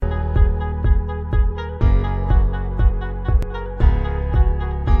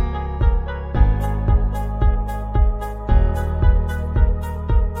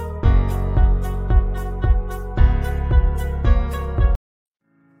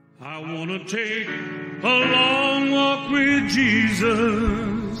I want to take a long walk with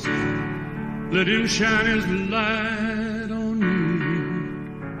Jesus. Let him shine his light on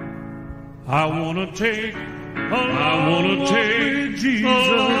me. I want to take a long walk with Jesus.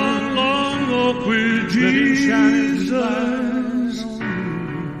 A long walk with Jesus.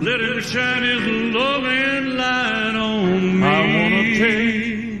 Let him shine his loving light on me. I want to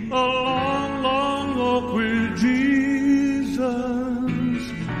take a long walk with Jesus.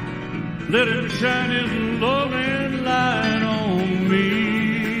 Let him shine his loving light on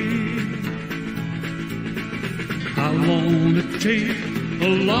me. I want to take a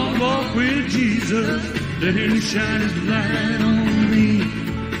long walk with Jesus. Let him shine his light on me.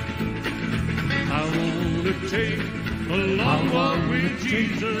 I want to take a long walk with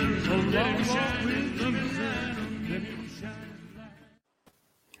Jesus. Let him shine his loving light on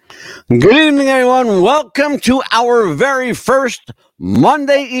me. Good evening, everyone. Welcome to our very first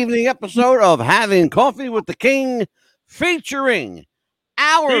Monday evening episode of Having Coffee with the King, featuring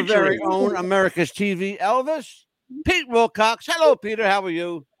our very own America's TV Elvis, Pete Wilcox. Hello, Peter. How are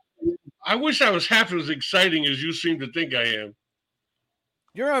you? I wish I was half as exciting as you seem to think I am.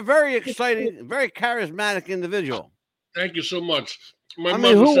 You're a very exciting, very charismatic individual. Thank you so much.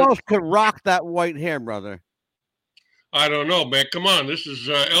 Who else could rock that white hair, brother? I don't know, man. Come on. This is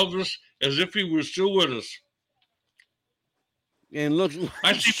Elvis as if he was still with us. And looks like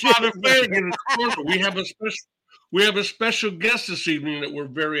I see Father Flanagan in the corner. We have a special guest this evening that we're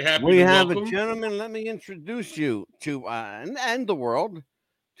very happy to welcome. We have a gentleman. Let me introduce you to and the world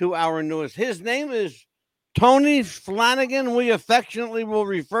to our newest. His name is Tony Flanagan. We affectionately will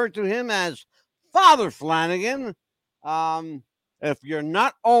refer to him as Father Flanagan. If you're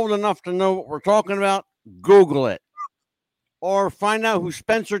not old enough to know what we're talking about, Google it. Or find out who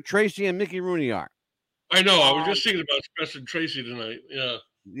Spencer Tracy and Mickey Rooney are. I know. I was just thinking about Spencer Tracy tonight. Yeah.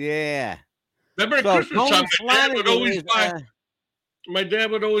 Yeah. Remember at Christmas time, my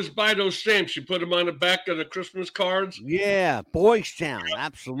dad would always buy those stamps. You put them on the back of the Christmas cards. Yeah. Boys Town.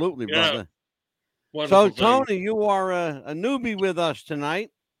 Absolutely, brother. Wonderful so, Tony, you are a newbie with us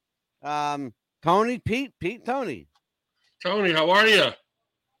tonight. Tony, Pete, Tony. Tony, how are you?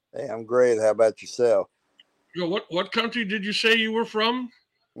 Hey, I'm great. How about yourself? What country did you say you were from?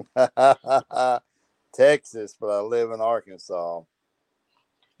 Texas, but I live in Arkansas.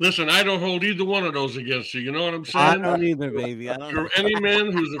 Listen, I don't hold either one of those against you. You know what I'm saying? I don't either, baby. I don't know. Any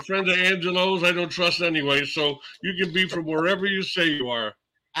man who's a friend of Angelo's, I don't trust anyway. So you can be from wherever you say you are.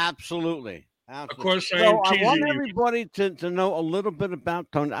 Absolutely. Of course, I want everybody to know a little bit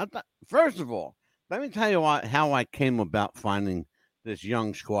about Tony. First of all, let me tell you how I came about finding this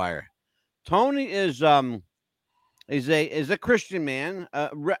young squire. Tony is a Christian man,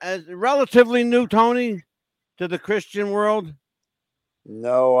 relatively new, Tony, to the Christian world.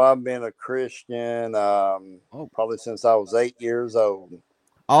 No, I've been a Christian probably since I was 8 years old.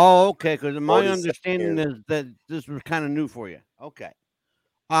 Oh, okay. Because my understanding is that this was kind of new for you. Okay.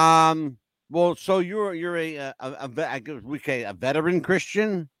 Well, so you're a veteran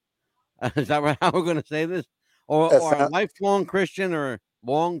Christian. Is that how we're going to say this, or a lifelong Christian, or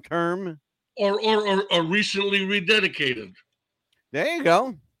long term? Or recently rededicated. There you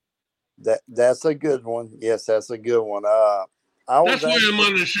go. That's a good one. Yes, that's a good one. That's why I'm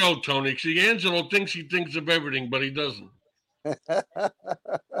on the show, Tony. See, Angelo thinks he thinks of everything, but he doesn't.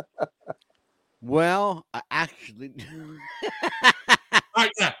 Well, actually,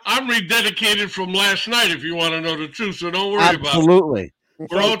 I'm rededicated from last night. If you want to know the truth, so don't worry about it. Absolutely.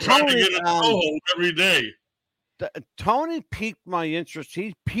 We're all trying to get a toehold every day. Tony piqued my interest.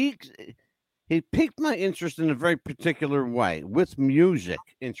 He piqued my interest in a very particular way with music,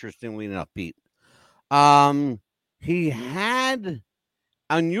 interestingly enough, Pete. He had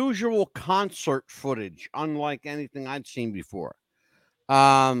unusual concert footage, unlike anything I'd seen before.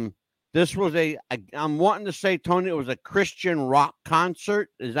 This was I'm wanting to say, Tony, it was a Christian rock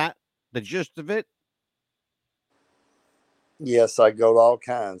concert. Is that the gist of it? Yes, I go to all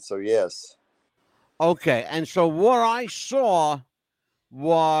kinds, so yes. Okay, and so what I saw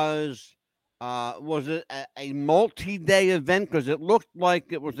was it a multi-day event? Because it looked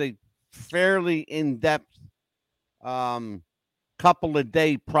like it was a fairly in-depth couple of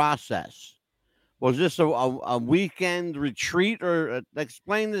day process. Was this a weekend retreat, or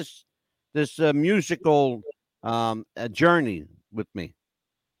explain this musical journey with me?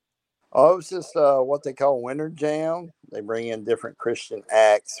 Oh, it was just what they call Winter Jam. They bring in different Christian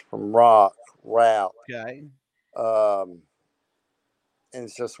acts from rock, rap. Okay. And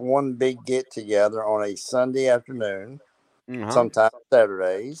it's just one big get together on a Sunday afternoon, sometimes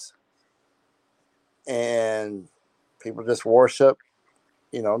Saturdays. And people just worship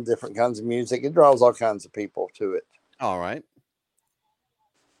different kinds of music. It draws all kinds of people to it. All right.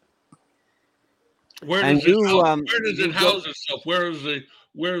 Where does it house itself? Where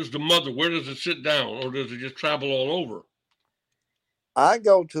is the mother? Where does it sit down, or does it just travel all over? I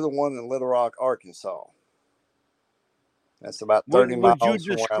go to the one in Little Rock, Arkansas. That's about 30 miles. Would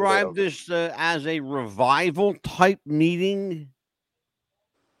you describe this as a revival type meeting?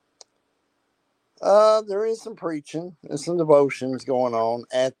 There is some preaching and some devotions going on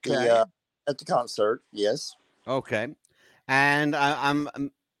at the concert. Yes. Okay, and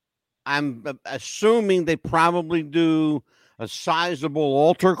I'm assuming they probably do a sizable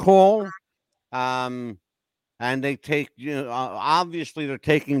altar call, and they take obviously they're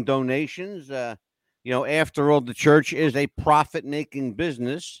taking donations. After all, the church is a profit-making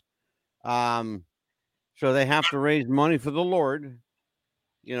business, so they have to raise money for the Lord.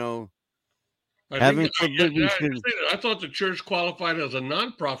 I thought the church qualified as a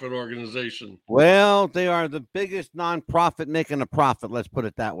nonprofit organization. Well, they are the biggest nonprofit making a profit. Let's put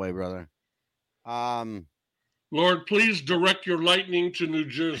it that way, brother. Lord, please direct your lightning to New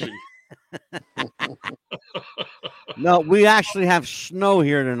Jersey. No, we actually have snow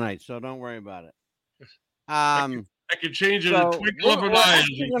here tonight, so don't worry about it. I can change it in a twinkle of an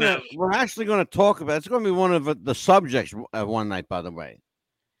eye. We're actually going to talk about. It's going to be one of the subjects one night, by the way.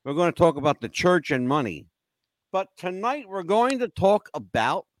 We're going to talk about the church and money. But tonight we're going to talk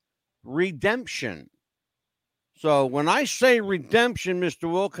about redemption. So when I say redemption,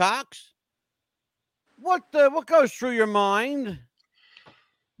 Mr. Wilcox, what goes through your mind?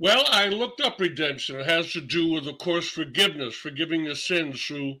 Well, I looked up redemption. It has to do with, of course, forgiveness, forgiving the sins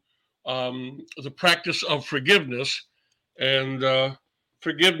through the practice of forgiveness. And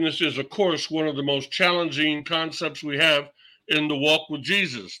forgiveness is, of course, one of the most challenging concepts we have in the walk with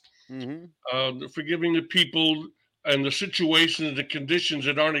Jesus. Mm-hmm. Forgiving the people and the situations, the conditions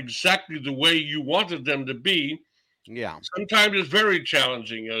that aren't exactly the way you wanted them to be. Yeah. Sometimes it's very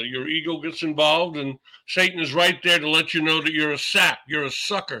challenging. Your ego gets involved, and Satan is right there to let you know that you're a sap, you're a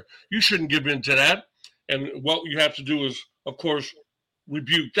sucker. You shouldn't give in to that. And what you have to do is, of course,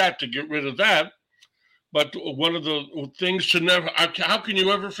 rebuke that to get rid of that. But one of the things to never, how can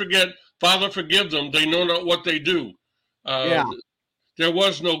you ever forget, Father, forgive them, they know not what they do. There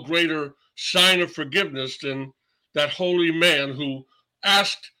was no greater sign of forgiveness than that holy man who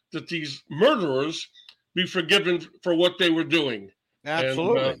asked that these murderers be forgiven for what they were doing.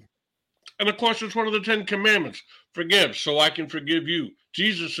 Absolutely. And of course, it's one of the 10 commandments. Forgive so I can forgive you.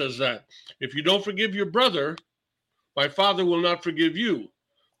 Jesus says that. If you don't forgive your brother, my Father will not forgive you.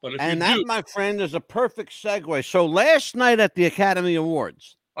 But if and that, my friend, is a perfect segue. So last night at the Academy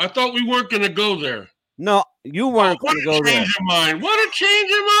Awards. I thought we weren't going to go there. No, you weren't going to go there. What a change of mind. What a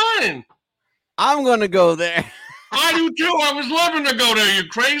change of mind. I'm going to go there. I do too. I was loving to go there. You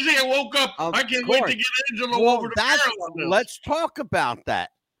crazy? I woke up. I can't wait to get Angelo over to Maryland. Let's talk about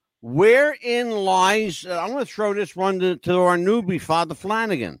that. Wherein lies, I'm going to throw this one to our newbie, Father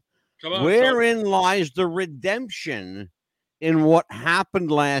Flanagan. Come on, wherein lies the redemption in what happened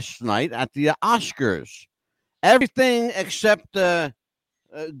last night at the Oscars? Everything except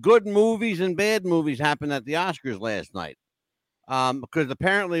good movies and bad movies happened at the Oscars last night, because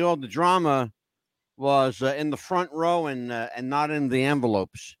apparently all the drama was in the front row and not in the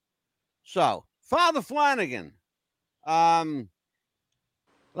envelopes. So, Father Flanagan,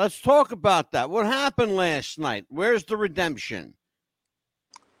 let's talk about that. What happened last night? Where's the redemption?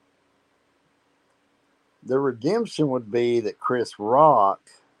 The redemption would be that Chris Rock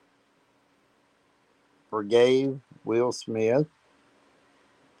forgave Will Smith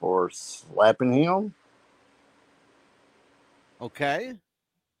for slapping him. Okay.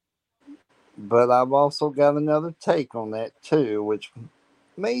 But I've also got another take on that too, which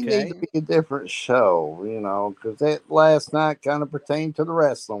may need to be a different show, because that last night kind of pertained to the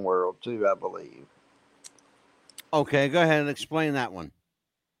wrestling world too, I believe. Okay, go ahead and explain that one.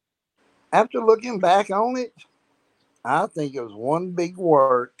 After looking back on it, I think it was one big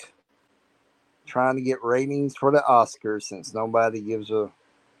work trying to get ratings for the Oscars, since nobody gives a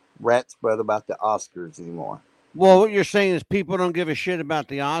rat's butt about the Oscars anymore. Well, what you're saying is people don't give a shit about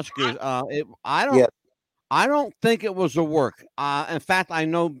the Oscars. I don't think it was a work. In fact, I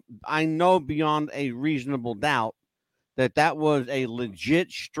know beyond a reasonable doubt that was a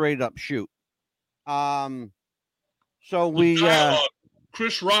legit, straight up shoot. So we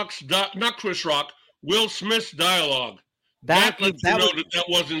Chris Rock's not Chris Rock, Will Smith's dialogue. That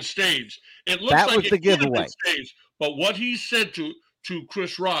wasn't staged. It looks that like was the giveaway. Staged, but what he said to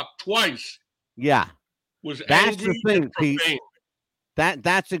Chris Rock twice, was that's angry the thing, and profane. Pete.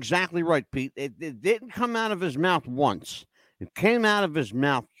 That's exactly right, Pete. It didn't come out of his mouth once. It came out of his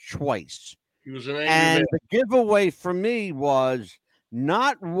mouth twice. He was an angry And man. the giveaway for me was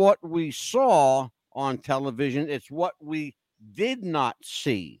not what we saw on television, it's what we did not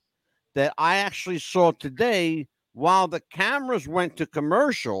see that I actually saw today while the cameras went to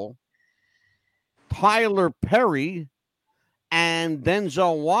commercial. Tyler Perry and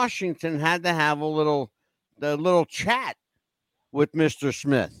Denzel Washington had to have a little chat with Mr.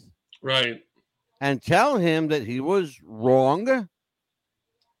 Smith. Right. And tell him that he was wrong.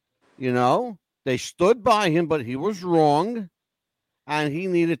 You know, they stood by him, but he was wrong. And he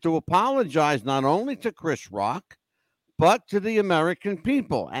needed to apologize not only to Chris Rock, but to the American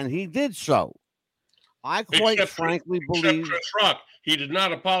people. And he did so. I quite frankly believe. Chris Rock. He did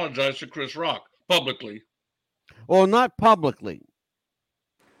not apologize to Chris Rock publicly. Well, not publicly.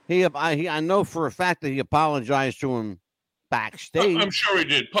 I know for a fact that he apologized to him backstage. I'm sure he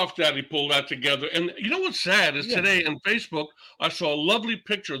did. Puff Daddy pulled that together. And you know what's sad is today on Facebook, I saw a lovely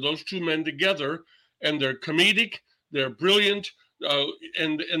picture of those two men together, and they're comedic, they're brilliant,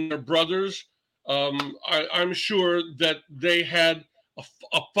 and they're brothers. I'm sure that they had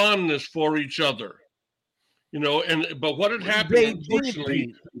a fondness for each other. You know, but what had happened,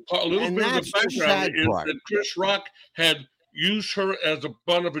 unfortunately, a little bit of the background is that Chris Rock had used her as a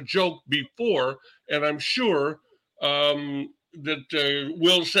butt of a joke before, and I'm sure that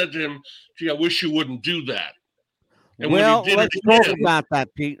Will said to him, "Gee, I wish you wouldn't do that." And well, let's talk about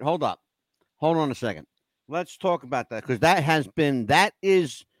that, Pete. Hold on a second. Let's talk about that because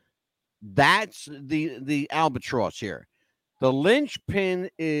that's the albatross here. The linchpin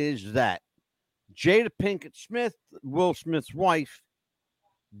is that Jada Pinkett Smith, Will Smith's wife,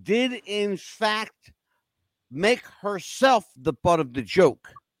 did in fact make herself the butt of the joke.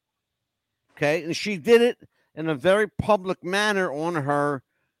 Okay, and she did it in a very public manner on her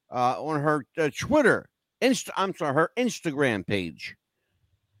Twitter, her Instagram page,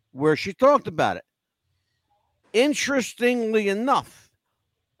 where she talked about it. Interestingly enough,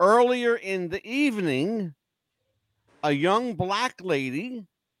 earlier in the evening, a young black lady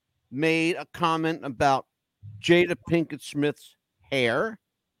made a comment about Jada Pinkett Smith's hair,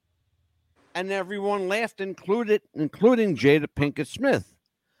 and everyone laughed, including Jada Pinkett Smith.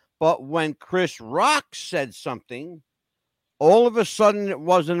 But when Chris Rock said something, all of a sudden it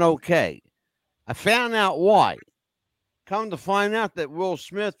wasn't okay. I found out why. Come to find out that Will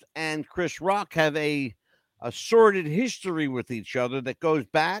Smith and Chris Rock have a sordid history with each other that goes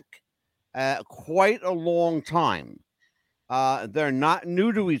back quite a long time. They're not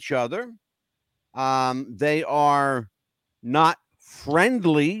new to each other. They are not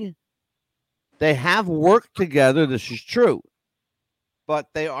friendly. They have worked together. This is true. But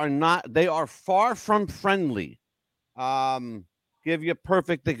they are far from friendly. Give you a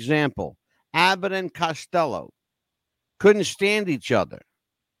perfect example. Abbott and Costello couldn't stand each other,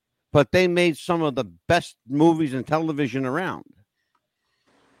 but they made some of the best movies and television around.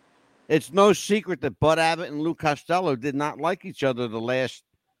 It's no secret that Bud Abbott and Lou Costello did not like each other the last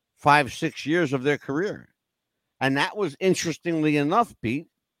 5-6 years of their career. And that was, interestingly enough, Pete,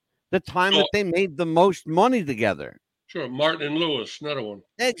 the time that they made the most money together. Sure, Martin and Lewis, another one.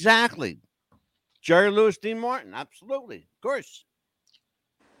 Exactly. Jerry Lewis, Dean Martin, absolutely, of course.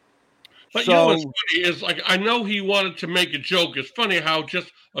 But you know what's funny is, like, I know he wanted to make a joke. It's funny how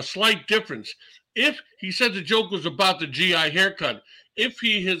just a slight difference. If he said the joke was about the GI haircut, if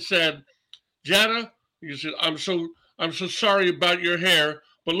he had said, Jada, he said, I'm so sorry about your hair,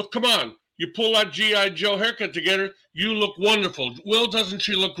 but look, come on, you pull that GI Joe haircut together, you look wonderful. Will, doesn't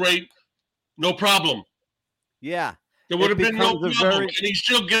she look great? No problem. Yeah. There would have been no problem, and he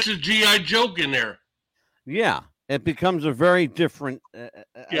still gets his GI joke in there. Yeah. It becomes a very different,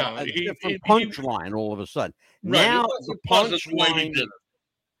 different punchline all of a sudden. Right. Now the punchline,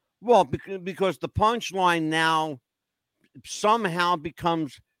 well, because the punchline now somehow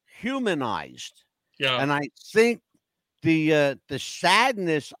becomes humanized. Yeah. And I think the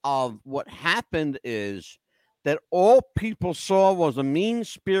sadness of what happened is that all people saw was a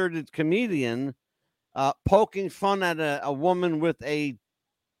mean-spirited comedian poking fun at a woman with a,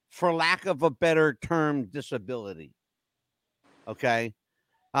 for lack of a better term, disability. Okay.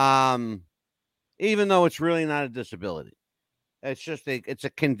 Even though it's really not a disability. It's just it's a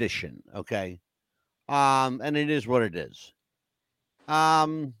condition. Okay. And it is what it is.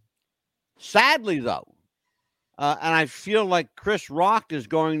 Sadly though, and I feel like Chris Rock is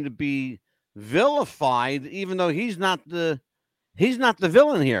going to be vilified, even though he's not the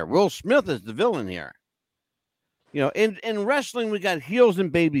villain here. Will Smith is the villain here. You know, in wrestling, we got heels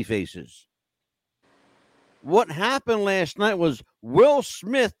and baby faces. What happened last night was Will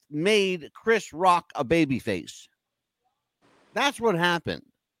Smith made Chris Rock a baby face. That's what happened.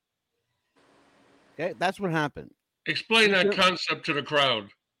 Okay, that's what happened. Explain that concept to the crowd.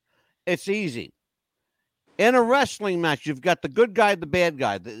 It's easy. In a wrestling match, you've got the good guy, the bad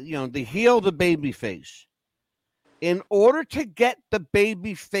guy, the heel, the baby face. In order to get the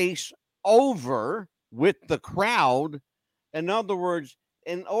baby face over with the crowd, in other words,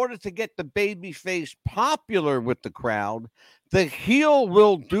 in order to get the baby face popular with the crowd, the heel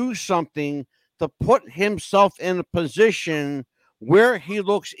will do something to put himself in a position where he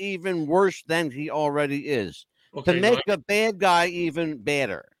looks even worse than he already is, to make the bad guy even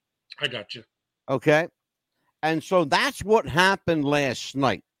badder. I got you. Okay? And so that's what happened last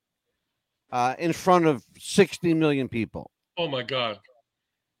night in front of 60 million people. Oh, my God.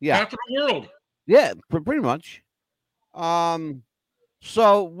 Yeah. Half of the world. Yeah, pretty much.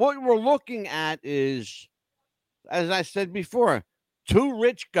 So what we're looking at is, as I said before, two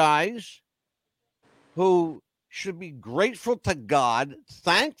rich guys who should be grateful to God,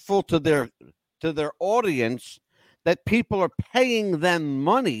 thankful to their audience that people are paying them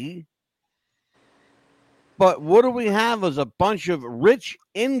money. But what do we have is a bunch of rich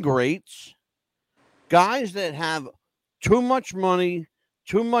ingrates, guys that have too much money,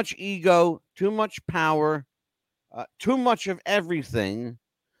 too much ego, too much power, too much of everything,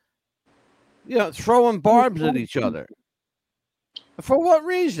 throwing barbs at each other. For what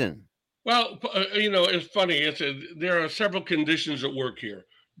reason? Well, it's funny. There are several conditions at work here.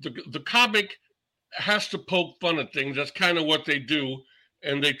 The comic has to poke fun at things. That's kind of what they do.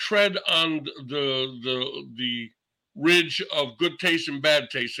 And they tread on the ridge of good taste and bad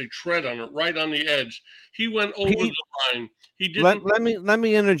taste. They tread on it, right on the edge. He went over the line. He didn't. Let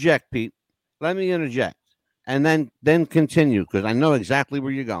me interject, Pete. Let me interject, and then continue, because I know exactly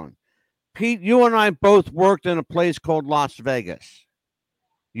where you're going. Pete, you and I both worked in a place called Las Vegas.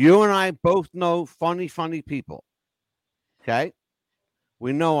 You and I both know funny people. Okay?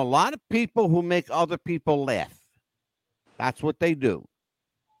 We know a lot of people who make other people laugh. That's what they do.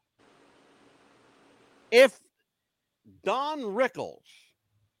 If Don Rickles,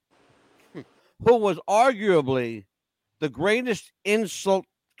 who was arguably the greatest insult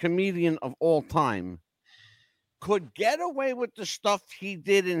comedian of all time, could get away with the stuff he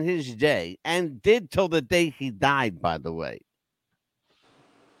did in his day, and did till the day he died, by the way,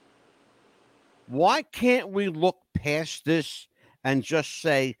 why can't we look past this and just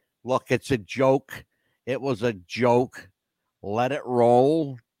say, look, it's a joke. It was a joke. Let it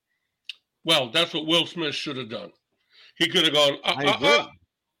roll. Well, that's what Will Smith should have done. He could have gone,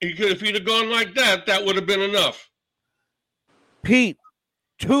 if he'd have gone like that, that would have been enough. Pete,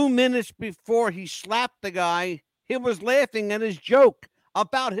 2 minutes before he slapped the guy, he was laughing at his joke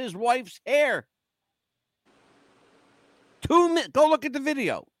about his wife's hair. 2 minutes. Go look at the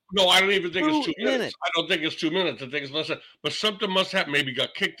video. No, I don't even think it's 2 minutes. I don't think it's 2 minutes. I think it's less than. But something must have. Maybe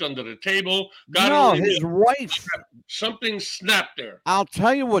got kicked under the table. His wife. Something snapped there. I'll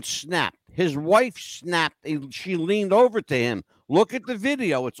tell you what snapped. His wife snapped. She leaned over to him. Look at the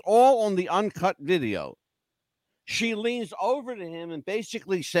video. It's all on the uncut video. She leans over to him and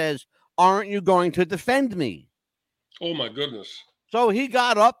basically says, "Aren't you going to defend me?" Oh, my goodness. So he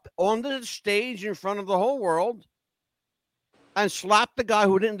got up on the stage in front of the whole world and slapped the guy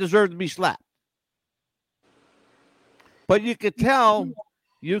who didn't deserve to be slapped. But you could tell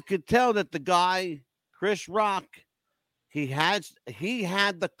that the guy, Chris Rock, he had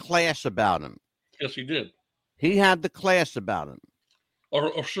the class about him. Yes, he did. He had the class about him.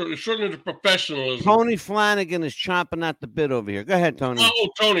 Or certainly the professionalism. Tony Flanagan is chomping at the bit over here. Go ahead, Tony. Oh,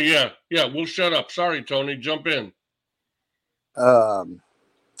 Tony, yeah. We'll shut up. Sorry, Tony. Jump in.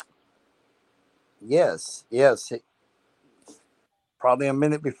 Yes. Probably a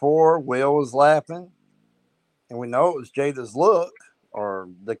minute before, Will was laughing, and we know it was Jada's look or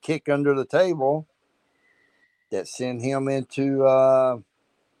the kick under the table that sent him into,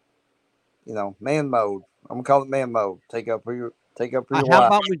 man mode. I'm gonna call it man mode. Take up for your How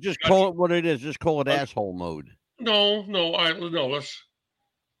about we just call it what it is? Just call it asshole mode. No. Let's.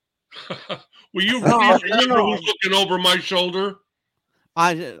 Will you remember who's looking over my shoulder?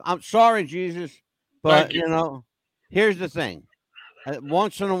 I'm sorry, Jesus, but here's the thing.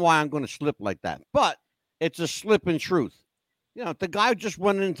 Once in a while, I'm going to slip like that, but it's a slip in truth. The guy just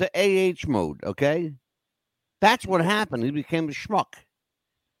went into AH mode. Okay, that's what happened. He became a schmuck.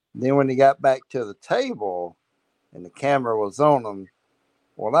 Then when he got back to the table and the camera was on him,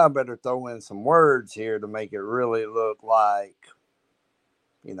 well, I better throw in some words here to make it really look like,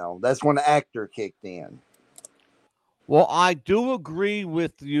 that's when the actor kicked in. Well, I do agree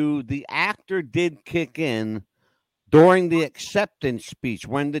with you. The actor did kick in during the acceptance speech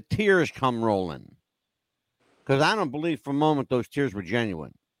when the tears come rolling. because I don't believe for a moment those tears were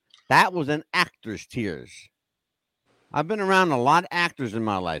genuine. That was an actor's tears. I've been around a lot of actors in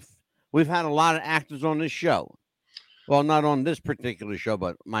my life. We've had a lot of actors on this show. Well, not on this particular show,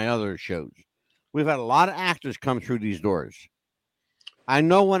 but my other shows. We've had a lot of actors come through these doors. I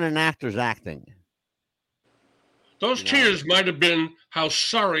know when an actor's acting. Those tears might have been how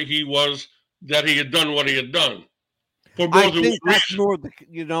sorry he was that he had done what he had done. For more than one reason. More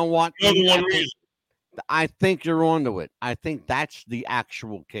you know what? More than one reason. I think you're onto it. I think that's the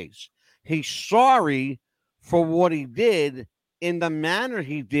actual case. He's sorry for what he did in the manner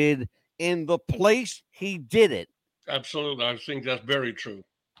he did in the place he did it. Absolutely. I think that's very true.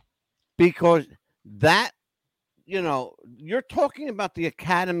 Because that, you're talking about the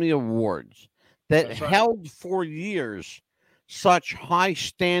Academy Awards that held for years such high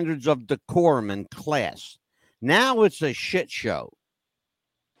standards of decorum and class. Now it's a shit show.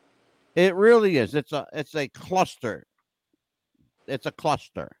 It really is. It's a cluster. It's a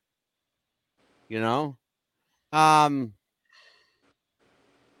cluster. It's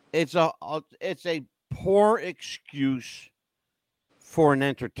a poor excuse for an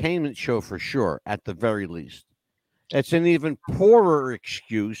entertainment show for sure, at the very least. It's an even poorer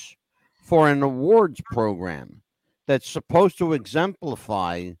excuse for an awards program that's supposed to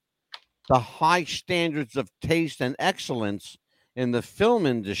exemplify the high standards of taste and excellence in the film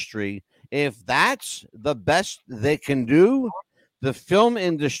industry. If that's the best they can do, the film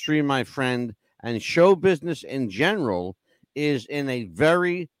industry, my friend, and show business in general is in a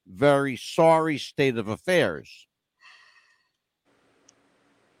very, very sorry state of affairs.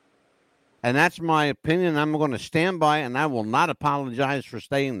 And that's my opinion. I'm going to stand by, and I will not apologize for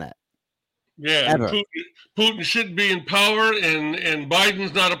saying that. Yeah, Putin shouldn't be in power, and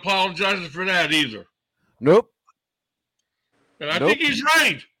Biden's not apologizing for that either. Nope. And I think he's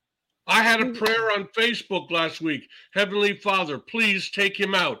right. I had a prayer on Facebook last week. Heavenly Father, please take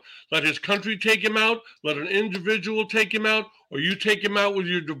him out. Let his country take him out. Let an individual take him out, or you take him out with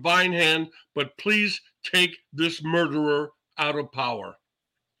your divine hand. But please take this murderer out of power.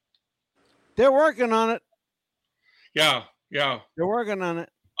 They're working on it. Yeah. They're working on it.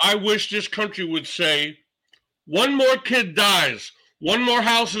 I wish this country would say, one more kid dies, one more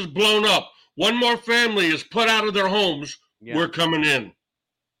house is blown up, one more family is put out of their homes, we're coming in.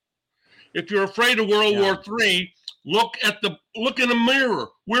 If you're afraid of World War III, look in the mirror.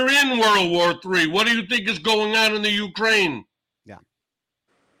 We're in World War III. What do you think is going on in the Ukraine? Yeah.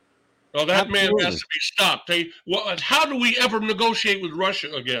 Oh, that man has to be stopped. How do we ever negotiate with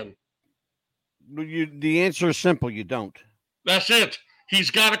Russia again? The answer is simple. You don't. That's it. He's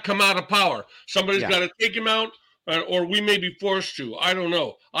got to come out of power. Somebody's got to take him out, or we may be forced to. I don't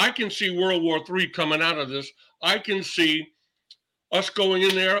know. I can see World War III coming out of this. I can see us going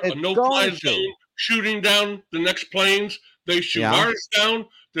in there, a no-fly zone, shooting down the next planes. They shoot ours down.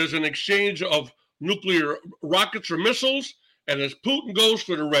 There's an exchange of nuclear rockets or missiles. And as Putin goes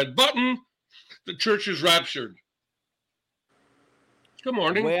for the red button, the church is raptured. Good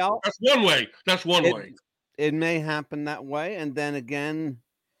morning. Well, that's one way. That's one way. It may happen that way, and then again,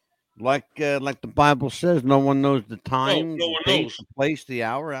 like the Bible says, no one knows the time, no one knows the place, the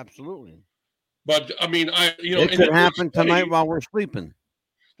hour. Absolutely. But I mean, it could happen tonight while we're sleeping.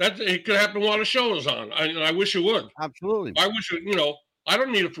 It could happen while the show is on. I wish it would. Absolutely. I wish it. I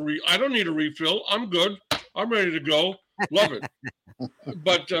don't need I don't need a refill. I'm good. I'm ready to go. Love it.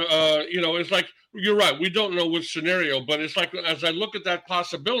 But it's like you're right. We don't know which scenario, but it's like as I look at that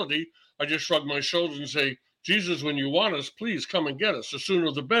possibility, I just shrug my shoulders and say, Jesus, when you want us, please come and get us. The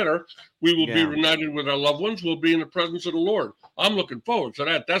sooner the better. We will be reunited with our loved ones. We'll be in the presence of the Lord. I'm looking forward to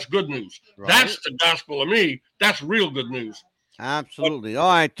that. That's good news. Right? That's the gospel of me. That's real good news. Absolutely. All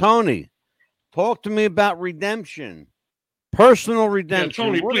right, Tony, talk to me about redemption. Personal redemption.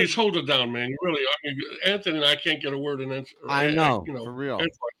 Yeah, Tony, please hold it down, man. Really, Anthony and I can't get a word in. I know, for real.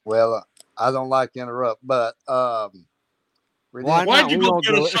 Well, I don't like to interrupt, but why did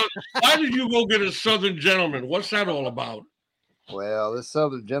you go get a Southern gentleman? What's that all about? Well, this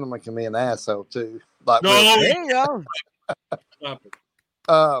Southern gentleman can be an asshole too. Like, no, there you go. Stop it.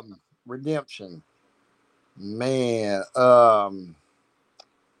 Redemption, man.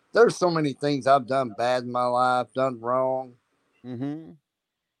 There's so many things I've done bad in my life, done wrong,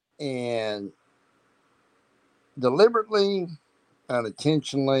 and deliberately,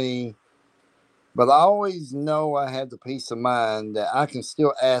 unintentionally. But I always know I have the peace of mind that I can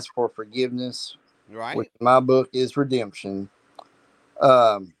still ask for forgiveness. Right. Which my book is redemption.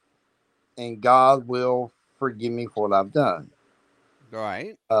 And God will forgive me for what I've done.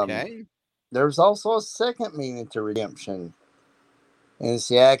 Right. Okay. There's also a second meaning to redemption. And it's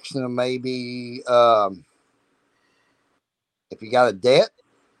the action of maybe If you got a debt,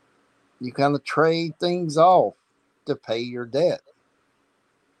 you kind of trade things off to pay your debt.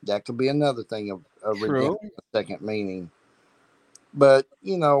 That could be another thing of redemption, second meaning. But,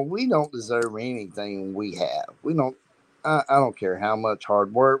 we don't deserve anything we have. We don't, I don't care how much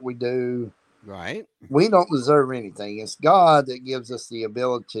hard work we do. Right. We don't deserve anything. It's God that gives us the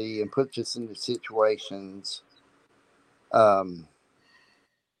ability and puts us into situations that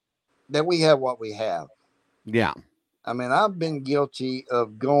we have what we have. Yeah. I mean, I've been guilty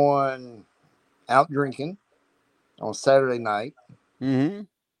of going out drinking on Saturday night Mm-hmm.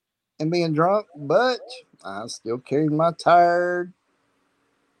 and being drunk, but I still carried my tired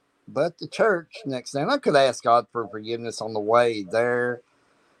butt to church next day. And I could ask God for forgiveness on the way there.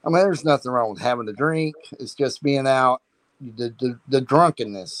 I mean, there's nothing wrong with having a drink. It's just being out. The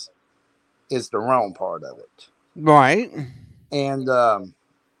drunkenness is the wrong part of it. Right. And,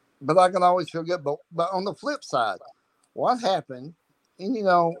 but I can always feel good. But on the flip side, what happened? And,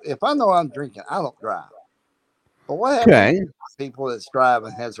 if I know I'm drinking, I don't drive. But what happens to people that's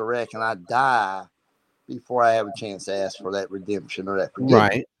driving has a wreck and I die before I have a chance to ask for that redemption or that forgiveness?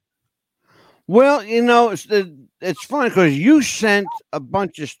 Right. Well, it's funny because you sent a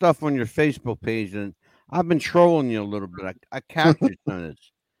bunch of stuff on your Facebook page, and I've been trolling you a little bit. I captured some of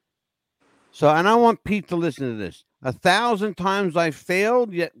this. So, and I want Pete to listen to this. 1,000 times I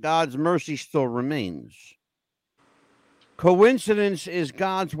failed, yet God's mercy still remains. Coincidence is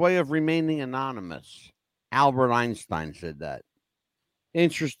God's way of remaining anonymous. Albert Einstein said that.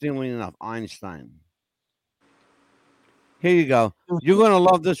 Interestingly enough, Einstein. Here you go. You're going to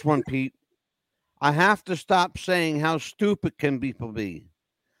love this one, Pete. I have to stop saying how stupid can people be.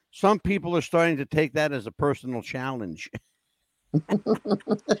 Some people are starting to take that as a personal challenge.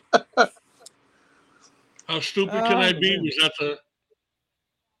 How stupid can I be? Was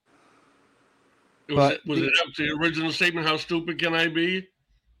that the original statement? How stupid can I be?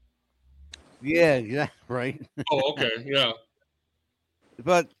 Yeah, right. Oh, okay, yeah.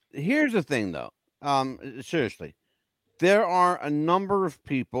 But here's the thing, though. Seriously, there are a number of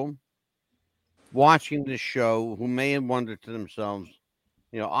people watching this show who may have wondered to themselves,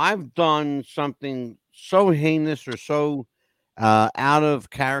 I've done something so heinous or so out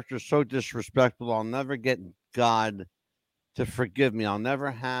of character, so disrespectful. I'll never get God to forgive me. I'll never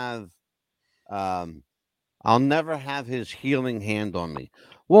have his healing hand on me.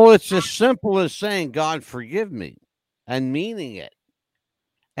 Well, it's as simple as saying, God, forgive me, and meaning it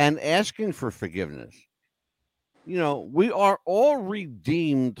and asking for forgiveness. We are all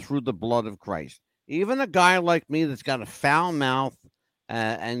redeemed through the blood of Christ. Even a guy like me that's got a foul mouth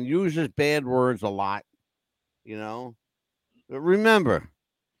and uses bad words a lot, But remember,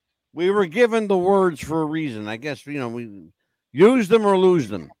 we were given the words for a reason. I guess, we use them or lose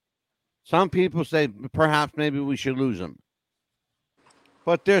them. Some people say perhaps maybe we should lose them.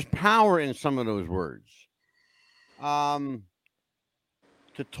 But there's power in some of those words.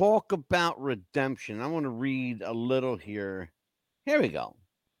 To talk about redemption, I want to read a little here. Here we go.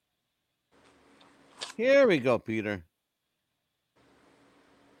 Here we go, Peter.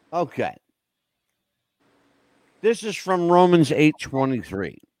 Okay. This is from Romans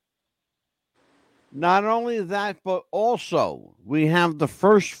 8:23. Not only that, but also we have the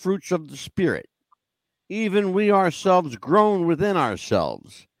first fruits of the Spirit, even we ourselves grown within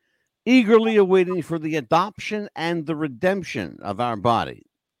ourselves, eagerly awaiting for the adoption and the redemption of our body.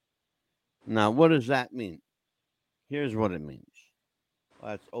 Now, what does that mean? Here's what it means.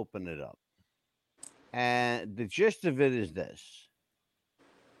 Let's open it up. And the gist of it is this.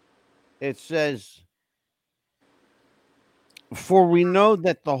 It says, for we know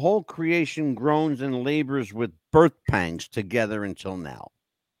that the whole creation groans and labors with birth pangs together until now.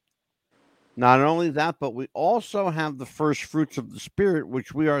 Not only that, but we also have the first fruits of the Spirit,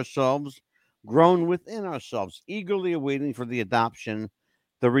 which we ourselves groan within ourselves, eagerly awaiting for the adoption,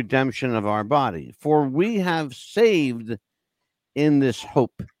 the redemption of our body. For we have saved in this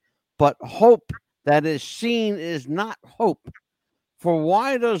hope, but hope that is seen is not hope. For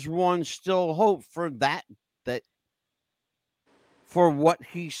why does one still hope for that for what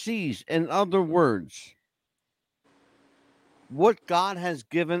he sees? In other words, what God has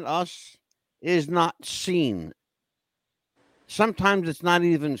given us is not seen. Sometimes it's not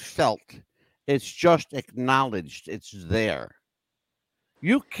even felt. It's just acknowledged. It's there.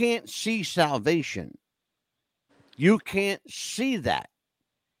 You can't see salvation. You can't see that.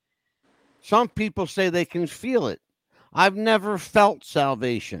 Some people say they can feel it. I've never felt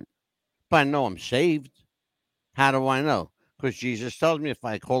salvation, but I know I'm saved. How do I know? Because Jesus tells me if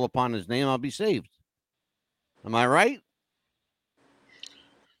I call upon his name, I'll be saved. Am I right?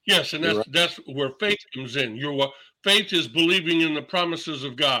 Yes, and that's where faith comes in. Faith is believing in the promises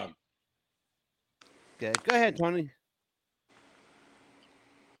of God. Okay, go ahead, Tony.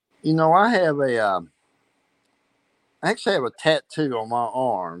 You know, I actually have a tattoo on my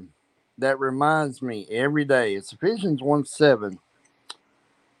arm that reminds me every day. It's Ephesians 1:7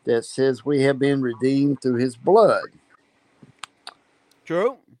 that says we have been redeemed through his blood.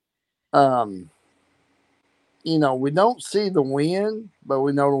 True. You know, we don't see the wind, but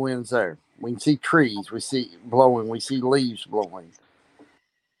we know the wind's there. We can see trees, we see blowing, we see leaves blowing.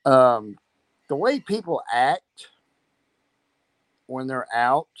 The way people act when they're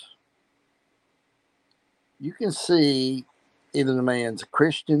out, you can see either the man's a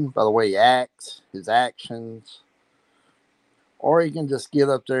Christian by the way he acts, his actions, or he can just get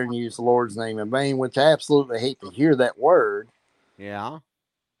up there and use the Lord's name in vain, which I absolutely hate to hear that word. Yeah.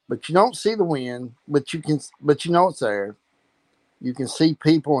 But you don't see the wind, but you know it's there. You can see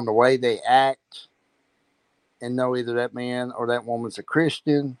people and the way they act and know either that man or that woman's a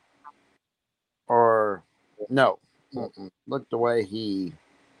Christian or no. Look the way he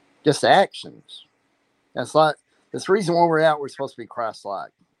just actions. That's the reason when we're out, we're supposed to be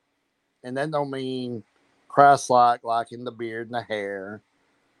Christ-like. And that don't mean Christ-like, like in the beard and the hair.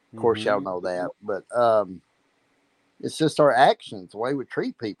 Of course, y'all know that. But it's just our actions, the way we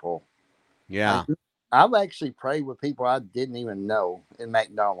treat people. Yeah. I've actually prayed with people I didn't even know in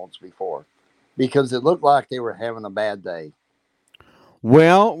McDonald's before because it looked like they were having a bad day.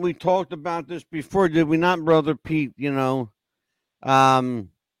 Well, we talked about this before, did we not, Brother Pete? You know, talking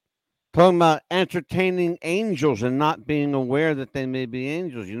about entertaining angels and not being aware that they may be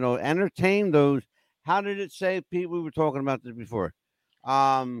angels. You know, entertain those. How did it say, Pete? We were talking about this before.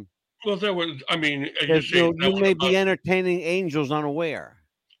 Well, there was, I mean, you may be entertaining angels unaware.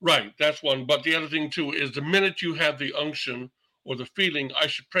 Right, that's one. But the other thing, too, is the minute you have the unction or the feeling, I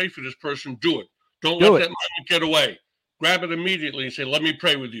should pray for this person, do it. Don't let that moment get away. Grab it immediately and say, let me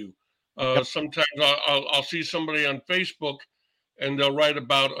pray with you. Sometimes I'll see somebody on Facebook and they'll write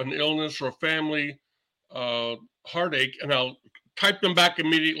about an illness or family heartache, and I'll type them back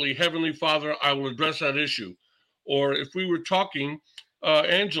immediately, Heavenly Father, I will address that issue. Or if we were talking,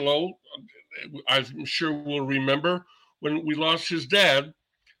 Angelo, I'm sure will remember, when we lost his dad,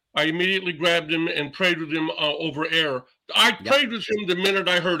 I immediately grabbed him and prayed with him over air. I prayed with him the minute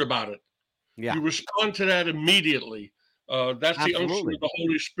I heard about it. Yeah. You respond to that immediately. That's the unction of the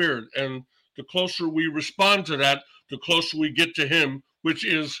Holy Spirit. And the closer we respond to that, the closer we get to him, which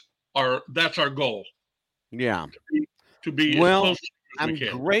is that's our goal. Yeah. To be as close as we can.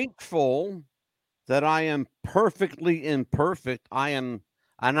 I'm grateful that I am perfectly imperfect. And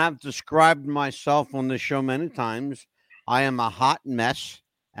I've described myself on this show many times. I am a hot mess.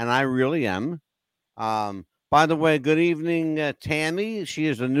 And I really am. By the way, good evening, Tammy. She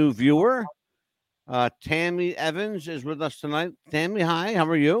is a new viewer. Tammy Evans is with us tonight. Tammy, hi. How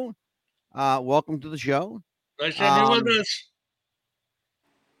are you? Welcome to the show. Nice to have you with us.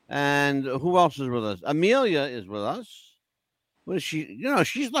 And who else is with us? Amelia is with us. What is she? You know,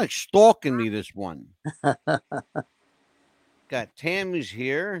 she's like stalking me, this one. Got Tammy's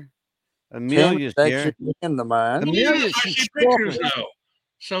here. Amelia's here. Amelia, she's pictures now.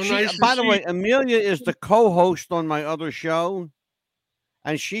 So nice. By the way, Amelia is the co-host on my other show,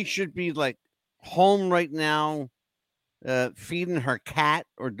 and she should be like home right now, feeding her cat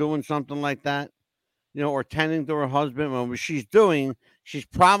or doing something like that, you know, or tending to her husband. What she's doing, she's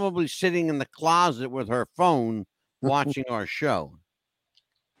probably sitting in the closet with her phone watching our show.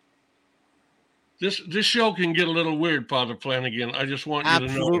 This show can get a little weird, Father Flanagan. I just want you to know.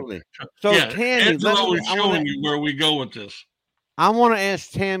 Absolutely. So, Tammy, Angelo is showing you where we go with this. I want to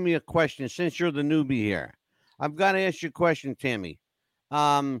ask Tammy a question since you're the newbie here. I've got to ask you a question, Tammy.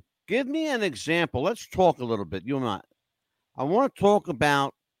 Give me an example. Let's talk a little bit. You and I want to talk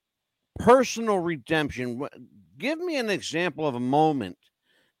about personal redemption. Give me an example of a moment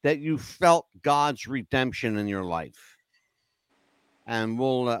that you felt God's redemption in your life. And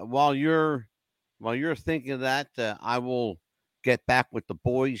we'll while you're thinking of that, I will get back with the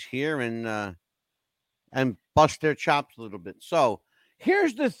boys here and bust their chops a little bit. So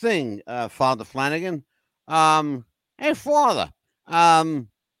here's the thing, Father Flanagan. Hey, Father,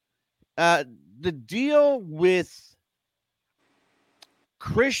 the deal with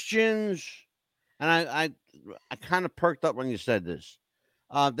Christians, and I kind of perked up when you said this,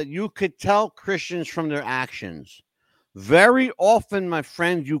 that you could tell Christians from their actions. Very often, my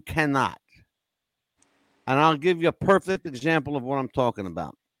friend, you cannot. And I'll give you a perfect example of what I'm talking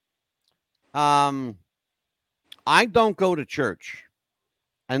about. I don't go to church,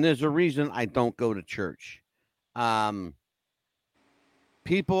 and there's a reason I don't go to church.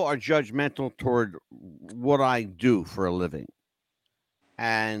 people are judgmental toward what I do for a living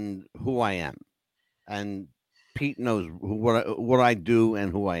and who I am. And Pete knows what I do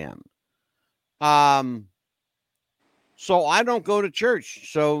and who I am. So I don't go to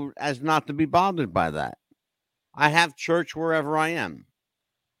church so as not to be bothered by that. I have church wherever I am.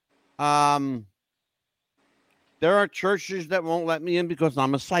 There are churches that won't let me in because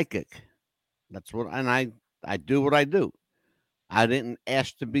I'm a psychic. And I do what I do. I didn't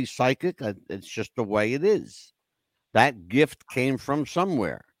ask to be psychic. It's just the way it is. That gift came from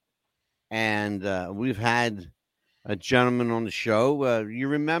somewhere. And we've had a gentleman on the show. You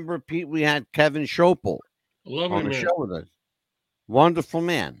remember, Pete, we had Kevin Schopel on the show with us. Wonderful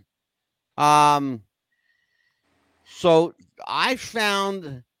man. So I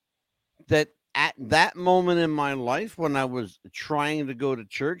found that at that moment in my life when I was trying to go to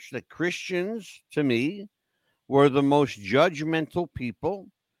church, that Christians, to me, were the most judgmental people,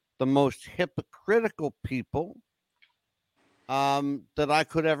 the most hypocritical people that I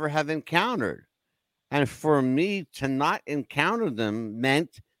could ever have encountered. And for me to not encounter them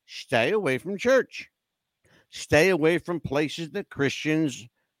meant stay away from church, stay away from places that Christians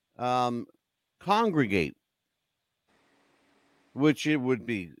congregate, which it would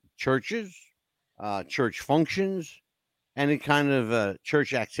be churches, church functions, any kind of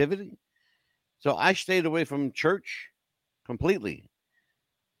church activity. So I stayed away from church completely.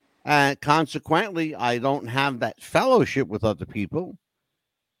 And consequently, I don't have that fellowship with other people.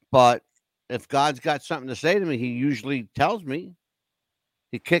 But if God's got something to say to me, he usually tells me.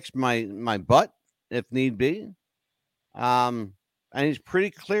 He kicks my butt if need be. And he's pretty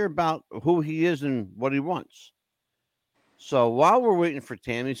clear about who he is and what he wants. So while we're waiting for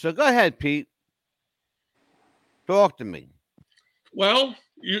Tammy, so go ahead, Pete. Talk to me. Well,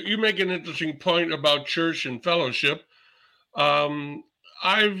 you make an interesting point about church and fellowship.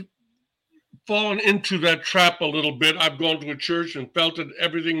 I've fallen into that trap a little bit. I've gone to a church and felt that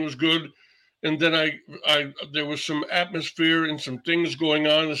everything was good. And then there was some atmosphere and some things going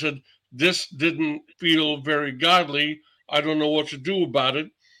on. I said, this didn't feel very godly. I don't know what to do about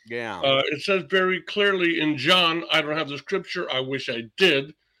it. Yeah. It says very clearly in John, I don't have the scripture, I wish I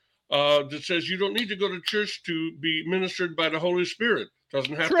did, that says you don't need to go to church to be ministered by the Holy Spirit.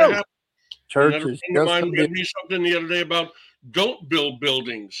 Doesn't have to happen. Churches reminded me something the other day about don't build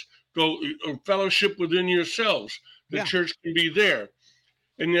buildings. Go fellowship within yourselves. The church can be there.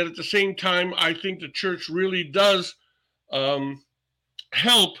 And yet at the same time, I think the church really does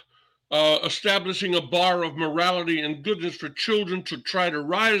help establishing a bar of morality and goodness for children to try to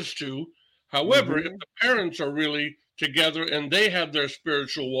rise to. However, if the parents are really together and they have their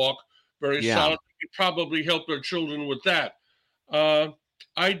spiritual walk very solid, they probably help their children with that.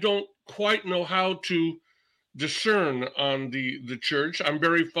 I don't quite know how to discern on the church. I'm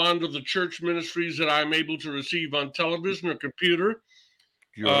very fond of the church ministries that I'm able to receive on television or computer.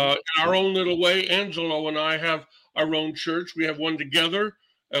 In our own little way, Angelo and I have our own church. We have one together.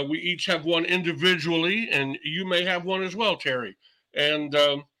 We each have one individually, and you may have one as well, Terry. And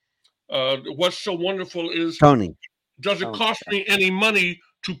what's so wonderful is, Tony, doesn't cost me any money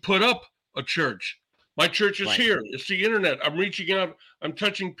to put up a church. My church is here. It's the internet. I'm reaching out. I'm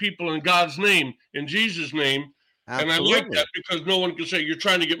touching people in God's name, in Jesus' name. Absolutely. And I like that because no one can say, you're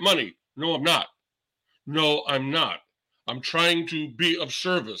trying to get money. No, I'm not. No, I'm not. I'm trying to be of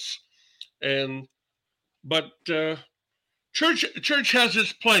service. But church has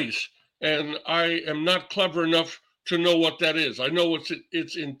its place, and I am not clever enough to know what that is. I know what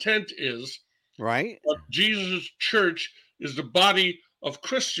its intent is. Right. But Jesus' church is the body of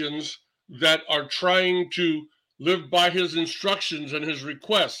Christians that are trying to live by his instructions and his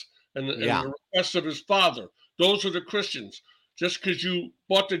requests and the requests of his Father. Those are the Christians. Just because you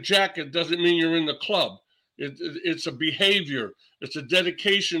bought the jacket doesn't mean you're in the club. It's a behavior. It's a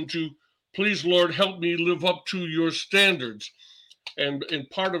dedication to, please, Lord, help me live up to your standards. And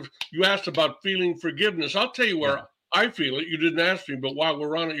part of, you asked about feeling forgiveness. I'll tell you where I feel it. You didn't ask me, but while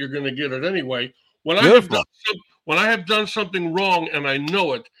we're on it, you're going to get it anyway. When I have done something wrong and I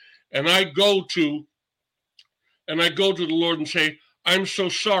know it, and I go to the Lord and say, I'm so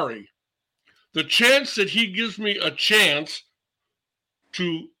sorry. The chance that he gives me a chance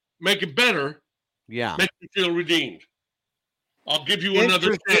to make it better, makes me feel redeemed. I'll give you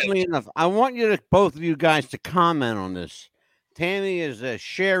another chance. Enough, I want you to, both of you guys, to comment on this. Tammy is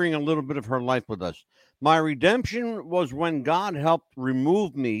sharing a little bit of her life with us. My redemption was when God helped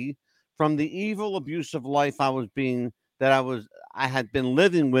remove me from the evil, abusive life I had been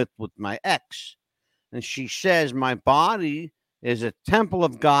living with my ex. And she says, my body is a temple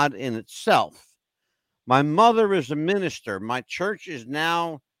of God in itself. My mother is a minister. My church is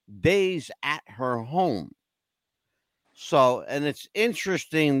now days at her home. So, and it's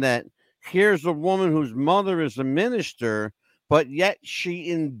interesting that here's a woman whose mother is a minister, but yet she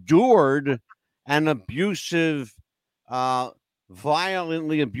endured an abusive, uh,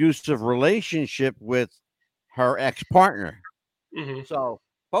 violently abusive relationship with her ex-partner. Hmm. So,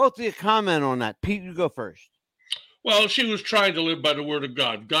 both of you comment on that. Pete, you go first. Well, she was trying to live by the word of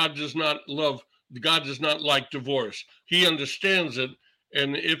God. God does not like divorce. He understands it.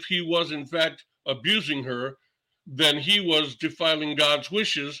 And if he was, in fact, abusing her, then he was defiling God's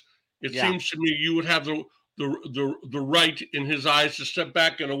wishes. It Yeah. seems to me you would have the right in his eyes to step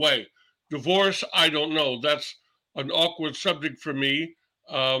back and away. Divorce, I don't know. That's an awkward subject for me.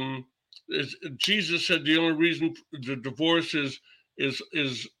 Jesus said the only reason the divorce is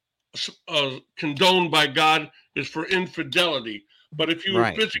condoned by God is for infidelity. But if you were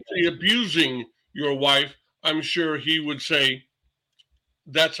Right. physically abusing your wife, I'm sure he would say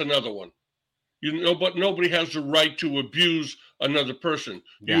that's another one. But nobody has the right to abuse another person.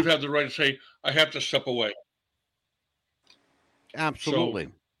 Yeah. You'd have the right to say, I have to step away.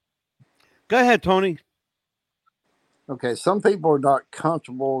 Absolutely. Go ahead, Tony. Okay, some people are not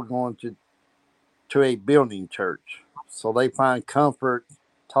comfortable going to a building church, so they find comfort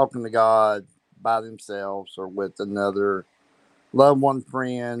talking to God by themselves or with another loved one,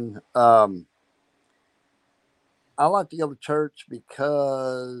 friend. I like to go to church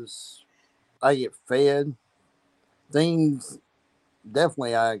because I get fed things.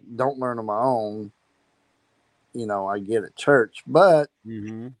 Definitely, I don't learn on my own. I get at church, but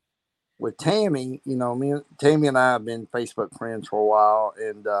Mm-hmm. with Tammy, Tammy and I have been Facebook friends for a while,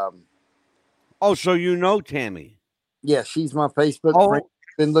 and Oh, so you know Tammy? yeah, she's my Facebook friend.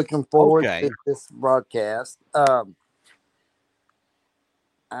 Been looking forward to this broadcast.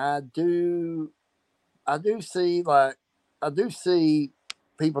 I do see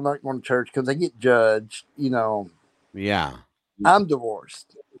people not going to church because they get judged. Yeah. I'm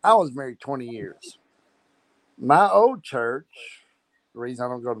divorced. I was married 20 years. My old church, the reason I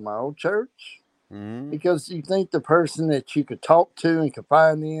don't go to my old church, because you think the person that you could talk to and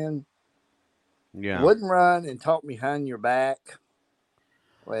confide in wouldn't run and talk behind your back.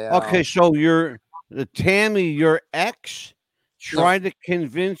 Well, okay, so Tammy, your ex, tried to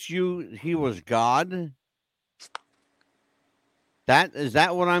convince you he was God? Is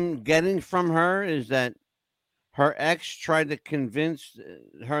that what I'm getting from her? Is that her ex tried to convince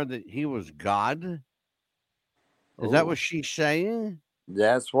her that he was God? Is that what she's saying?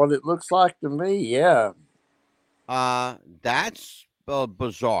 That's what it looks like to me. Yeah. That's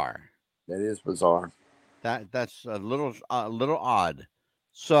bizarre. That is bizarre. That's a little odd.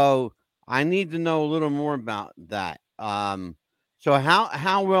 So I need to know a little more about that. So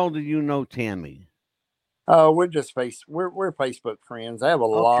how well do you know Tammy? We're just we're Facebook friends. I have a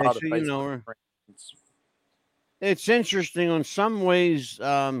lot of Facebook you know her. friends. It's interesting in some ways.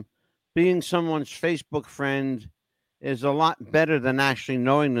 Being someone's Facebook friend is a lot better than actually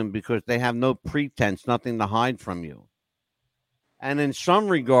knowing them because they have no pretense, nothing to hide from you. And in some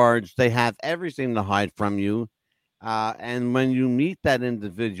regards, they have everything to hide from you. And when you meet that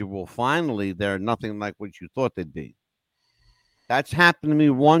individual, finally, they're nothing like what you thought they'd be. That's happened to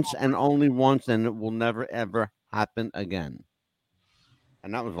me once and only once, and it will never, ever happen again.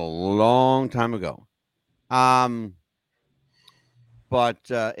 And that was a long time ago. But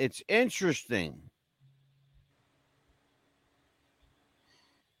it's interesting.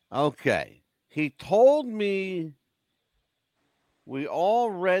 Okay. He told me we all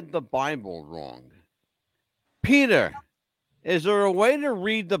read the Bible wrong. Peter, is there a way to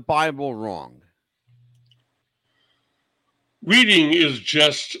read the Bible wrong? Reading is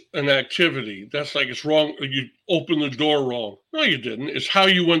just an activity. That's like it's wrong. You opened the door wrong. No, you didn't. It's how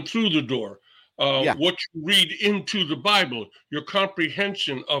you went through the door. What you read into the Bible, your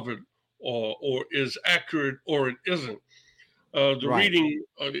comprehension of it, or is accurate or it isn't. Reading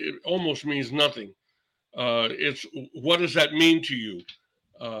it almost means nothing. It's what does that mean to you?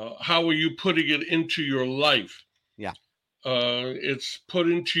 How are you putting it into your life? Yeah. It's put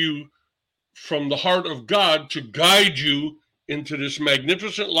into you from the heart of God to guide you into this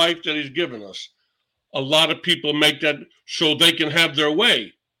magnificent life that He's given us. A lot of people make that so they can have their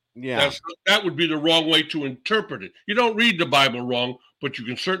way. Yeah. That would be the wrong way to interpret it. You don't read the Bible wrong, but you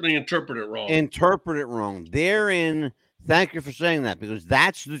can certainly interpret it wrong. Interpret it wrong. Therein, thank you for saying that because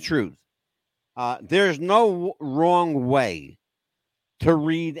that's the truth. There's no wrong way to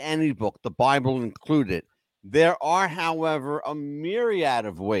read any book, the Bible included. There are, however, a myriad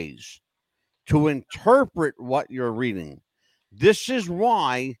of ways to interpret what you're reading. This is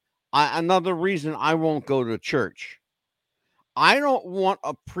why Another reason I won't go to church. I don't want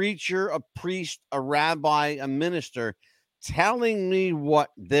a preacher, a priest, a rabbi, a minister telling me what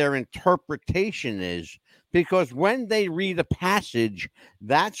their interpretation is, because when they read a passage,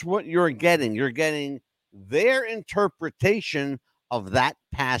 that's what you're getting. You're getting their interpretation of that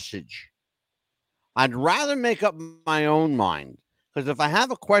passage. I'd rather make up my own mind, because if I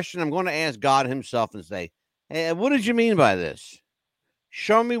have a question, I'm going to ask God himself and say, hey, what did you mean by this?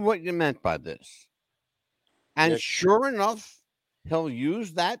 Show me what you meant by this. And sure enough, he'll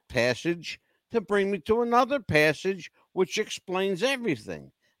use that passage to bring me to another passage which explains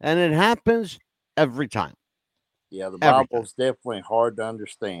everything. And it happens every time. Yeah, the Bible's definitely hard to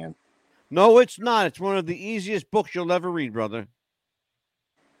understand. No, it's not. It's one of the easiest books you'll ever read, brother.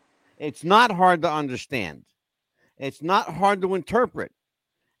 It's not hard to understand. It's not hard to interpret.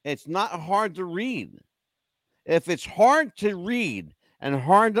 It's not hard to read. If it's hard to read and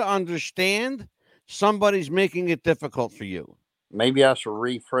hard to understand, somebody's making it difficult for you. Maybe I should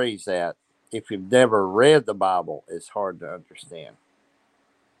rephrase that. If you've never read the Bible, it's hard to understand.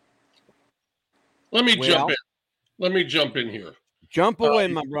 Let me jump in. Let me jump in here. Jump away,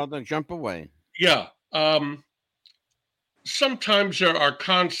 my brother. Jump away. Yeah. Sometimes there are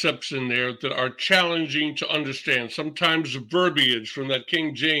concepts in there that are challenging to understand. Sometimes the verbiage from that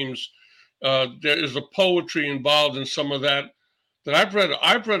King James, there is a poetry involved in some of that I've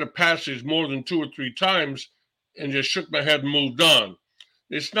read a passage more than 2 or 3 times and just shook my head and moved on.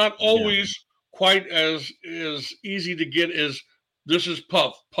 It's not always quite as easy to get as this is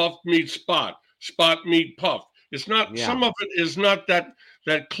puff meets spot meet puff. It's not. Some of it is not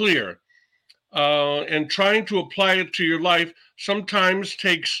that clear. And trying to apply it to your life sometimes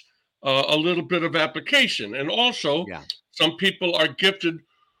takes a little bit of application. And also, some people are gifted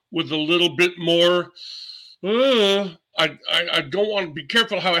with a little bit more. I don't want to be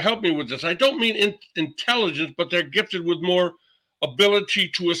careful how I help me with this. I don't mean intelligence, but they're gifted with more ability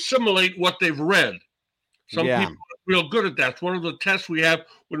to assimilate what they've read. Some people are real good at that. It's one of the tests we have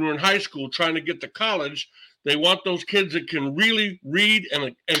when we're in high school trying to get to college. They want those kids that can really read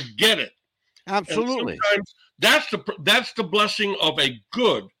and get it. Absolutely. And sometimes that's the blessing of a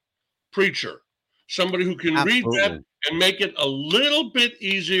good preacher. Somebody who can read that and make it a little bit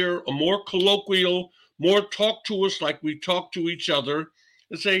easier, a more colloquial, more talk to us like we talk to each other,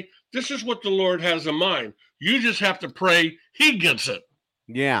 and say, this is what the Lord has in mind. You just have to pray he gets it.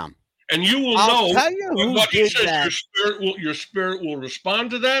 Yeah. And you will know what he says. Your spirit will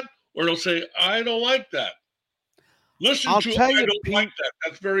respond to that, or it'll say, I don't like that. Listen to it. I don't like that.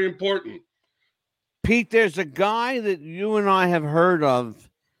 That's very important. Pete, there's a guy that you and I have heard of.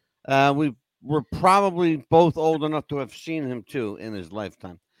 We're probably both old enough to have seen him too in his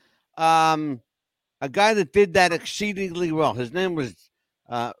lifetime. A guy that did that exceedingly well. His name was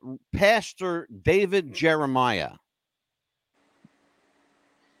Pastor David Jeremiah.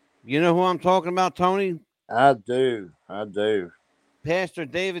 You know who I'm talking about, Tony? I do. Pastor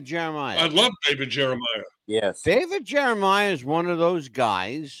David Jeremiah. I love David Jeremiah. Yes. David Jeremiah is one of those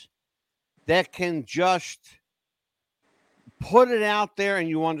guys that can just put it out there and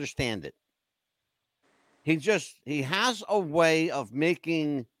you understand it. He has a way of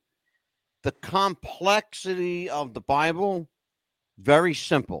making the complexity of the Bible very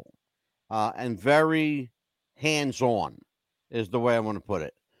simple and very hands-on is the way I want to put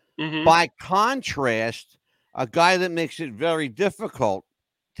it. Mm-hmm. By contrast, a guy that makes it very difficult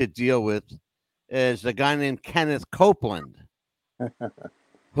to deal with is a guy named Kenneth Copeland,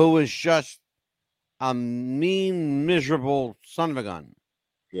 who is just a mean, miserable son of a gun.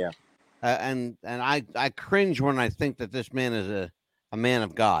 Yeah. And I cringe when I think that this man is a man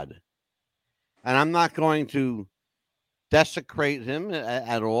of God. And I'm not going to desecrate him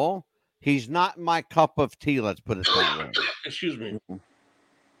at all. He's not my cup of tea, let's put it that way. Excuse me.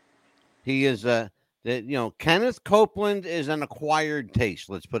 He is Kenneth Copeland is an acquired taste,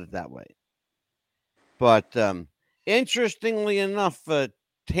 let's put it that way. But interestingly enough,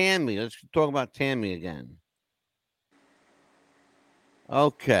 Tammy, let's talk about Tammy again.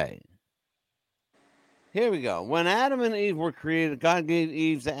 Okay. Here we go. When Adam and Eve were created, God gave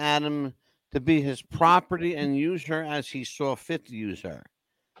Eve to Adam to be his property and use her as he saw fit to use her.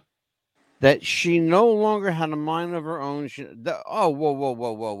 That she no longer had a mind of her own.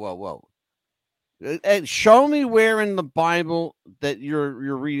 Whoa. Show me where in the Bible that you're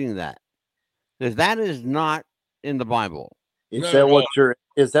reading that. Because that is not in the Bible. Is that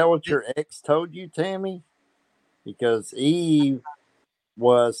what your ex told you, Tammy? Because Eve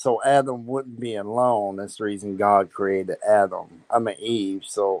was so Adam wouldn't be alone. That's the reason God created Eve,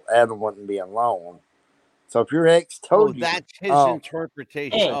 so Adam wouldn't be alone. So if your ex told you, that's his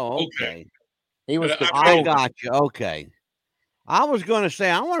interpretation. Oh, Okay. he was I I got you. Okay. I was going to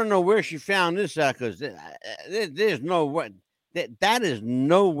say, I want to know where she found this at, because there's no way that is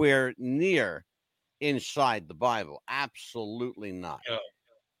nowhere near inside the Bible. Absolutely not. Yeah.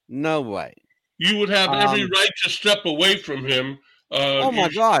 No way. You would have every right to step away from him. Oh my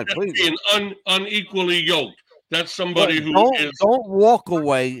God! Please, being unequally yoked. That's somebody who is. Don't walk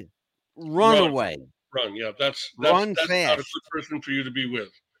away. Run away. Run. Yeah, that's Run not fast. a good person for you to be with.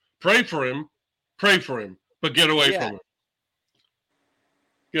 Pray for him, but get away from him.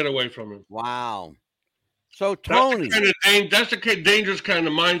 Get away from him. Wow. So Tony, that's the dangerous kind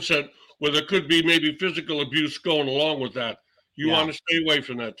of mindset where there could be maybe physical abuse going along with that. You want to stay away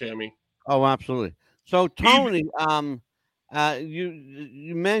from that, Tammy. Oh, absolutely. So Tony,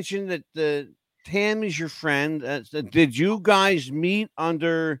 you mentioned that Tammy's your friend. Did you guys meet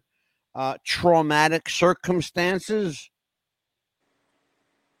under traumatic circumstances?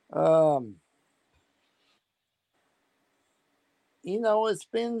 You know,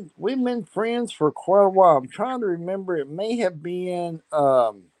 we've been friends for quite a while. I'm trying to remember. It may have been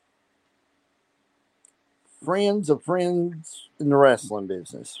friends of friends in the wrestling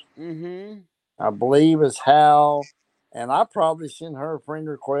business. Mm-hmm. I believe is how, and I probably sent her a friend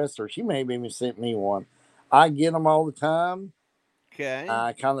request, or she maybe even sent me one. I get them all the time. Okay.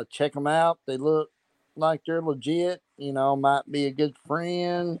 I kind of check them out. They look like they're legit. You know, might be a good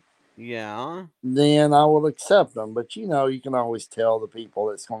friend. Yeah. Then I will accept them. But you know, you can always tell the people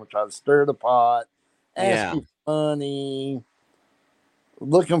that's going to try to stir the pot, ask you for money,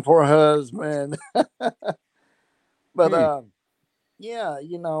 looking for a husband. But yeah,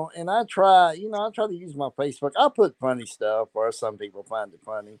 you know, and I try to use my Facebook. I put funny stuff, or some people find it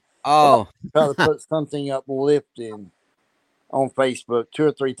funny. Oh, try to put something uplifting on Facebook 2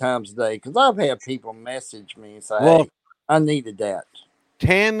 or 3 times a day, because I've had people message me and say, "Hey, I needed that."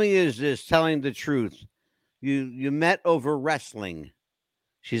 Tammy is telling the truth. You met over wrestling.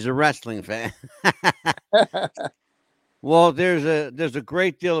 She's a wrestling fan. Well, there's a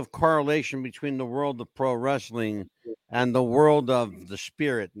great deal of correlation between the world of pro wrestling and the world of the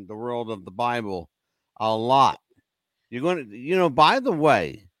spirit and the world of the Bible. A lot. You're going to, by the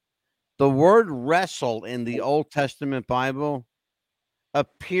way, the word wrestle in the Old Testament Bible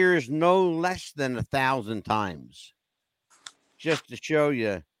appears no less than 1,000 times. Just to show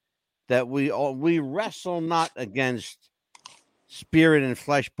you that we wrestle not against spirit and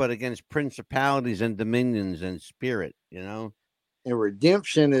flesh, but against principalities and dominions and spirit, And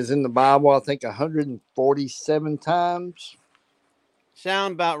redemption is in the Bible, I think, 147 times.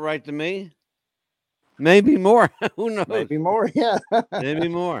 Sound about right to me. Maybe more. Who knows? Maybe more, yeah. Maybe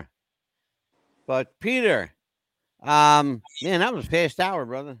more. But Peter, man, that was a fast hour,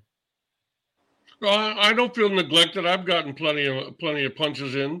 brother. Well, I don't feel neglected. I've gotten plenty of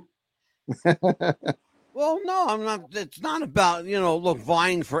punches in. Well, no, I'm not. It's not about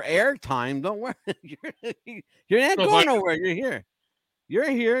vying for airtime. Don't worry, you're not going nowhere. You're here. You're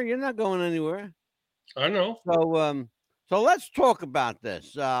here. You're not going anywhere. I know. So let's talk about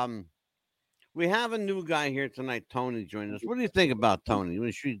this. We have a new guy here tonight, Tony, joining us. What do you think about Tony?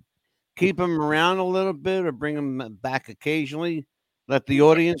 We should keep him around a little bit or bring him back occasionally. Let the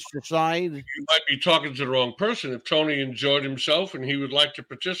audience decide. You might be talking to the wrong person. If Tony enjoyed himself and he would like to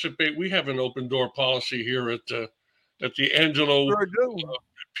participate, we have an open door policy here at the Angelo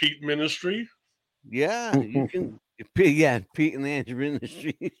Pete Ministry. Yeah, you can. Yeah, Pete and the Angelo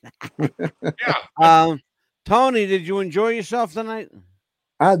Ministry. Yeah. Tony, did you enjoy yourself tonight?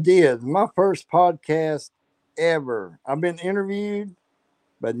 I did. My first podcast ever. I've been interviewed,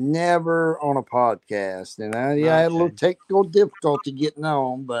 but never on a podcast. And I had a little technical difficulty getting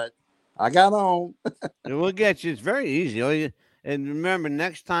on, but I got on. We'll get you. It's very easy. And remember,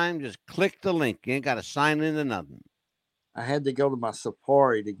 next time, just click the link. You ain't got to sign into nothing. I had to go to my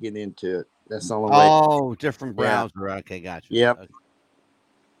Safari to get into it. That's the only way. Oh, different browser. Yeah. Okay, gotcha. Yep. Okay.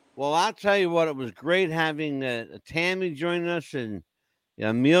 Well, I'll tell you what. It was great having Tammy join us, and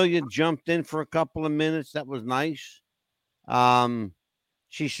Amelia jumped in for a couple of minutes. That was nice.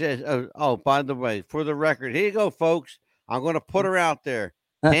 She says, oh, by the way, for the record, here you go, folks. I'm going to put her out there.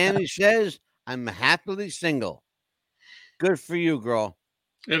 Tammy says, I'm happily single. Good for you, girl.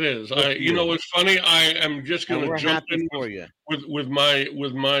 It is. It's funny. I am just going to jump in with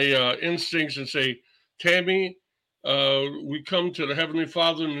my instincts and say, Tammy, we come to the Heavenly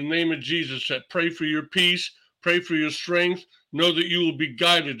Father in the name of Jesus that pray for your peace, pray for your strength. Know that you will be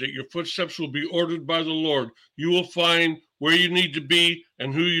guided, that your footsteps will be ordered by the Lord. You will find where you need to be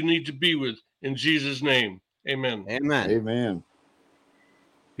and who you need to be with. In Jesus' name, amen. Amen. Amen.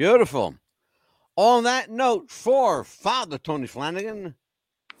 Beautiful. On that note, for Father Tony Flanagan,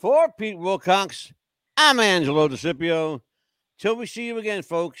 for Pete Wilcox, I'm Angelo DeCipio. Till we see you again,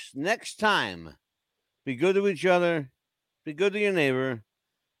 folks, next time, be good to each other, be good to your neighbor,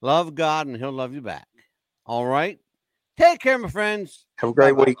 love God, and he'll love you back. All right? Take care, my friends. Have a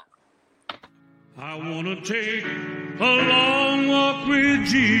great week. I want to take a long walk with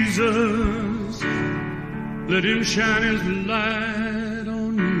Jesus. Let him shine his light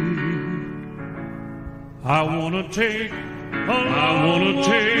on me. I want to take a long walk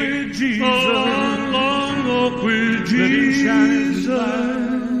with Jesus. A long walk with Jesus.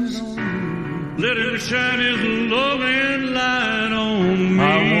 Let him shine his loving light on me. I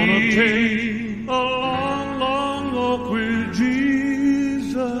want to take a long walk with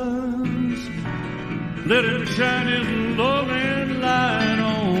Jesus. Let him shine his loving light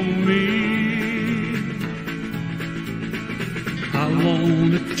on me. I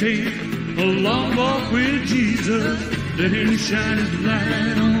want to take a long walk with Jesus. Let him shine his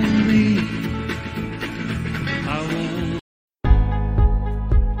light on me. I want